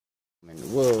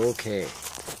Whoa, okay.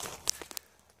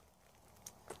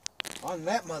 On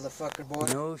that motherfucker, boy.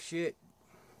 No shit.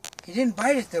 He didn't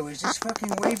bite it, though. He's just fucking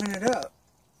waving it up.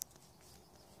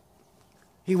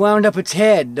 He wound up its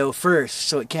head, though, first,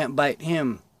 so it can't bite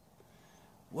him.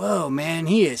 Whoa, man,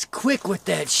 he is quick with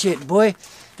that shit, boy.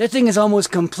 That thing is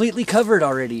almost completely covered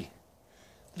already.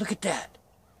 Look at that.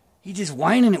 He's just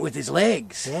whining it with his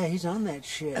legs. Yeah, he's on that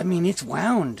shit. I mean, it's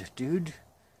wound, dude.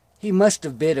 He must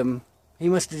have bit him. He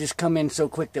must have just come in so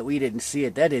quick that we didn't see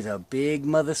it. That is a big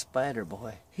mother spider,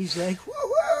 boy. He's like,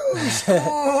 woo-woo, score!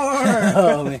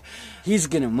 Oh, man. He's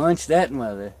going to munch that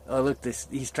mother. Oh, look, this.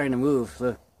 He's trying to move.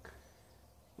 Look.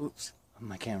 Oops.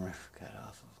 My camera got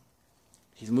off.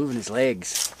 He's moving his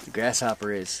legs. The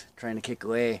grasshopper is trying to kick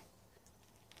away.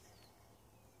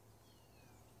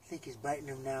 I think he's biting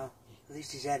him now. At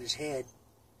least he's at his head.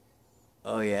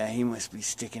 Oh, yeah. He must be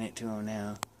sticking it to him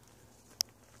now.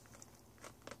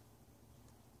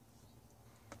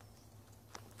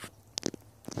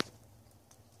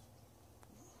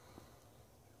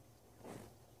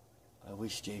 I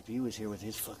wish JP was here with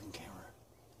his fucking camera.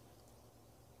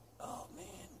 Oh, man.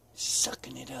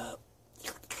 Sucking it up.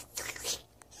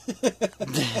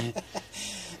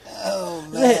 Oh,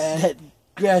 man. That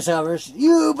grasshopper.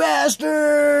 You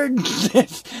bastard!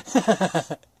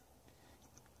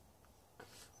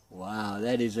 Wow,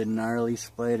 that is a gnarly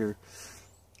spider.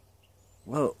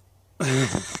 Whoa.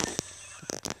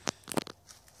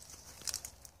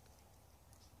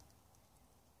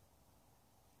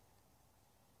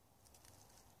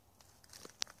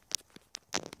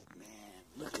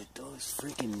 Look at those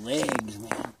freaking legs,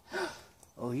 man.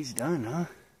 Oh, he's done, huh?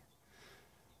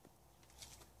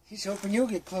 He's hoping you'll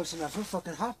get close enough. He'll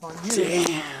fucking hop on you.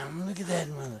 Damn, look at that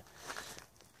mother.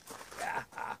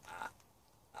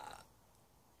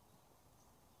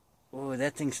 Oh,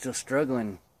 that thing's still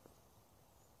struggling.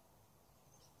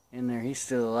 In there, he's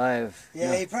still alive.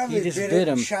 Yeah, No, he probably just bit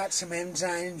him. Shot some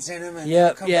enzymes in him. And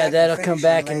Yep, come yeah, back that'll and come finish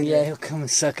back him and later. yeah, he'll come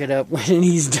and suck it up when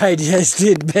he's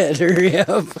digested better.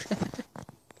 Yep.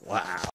 Wow.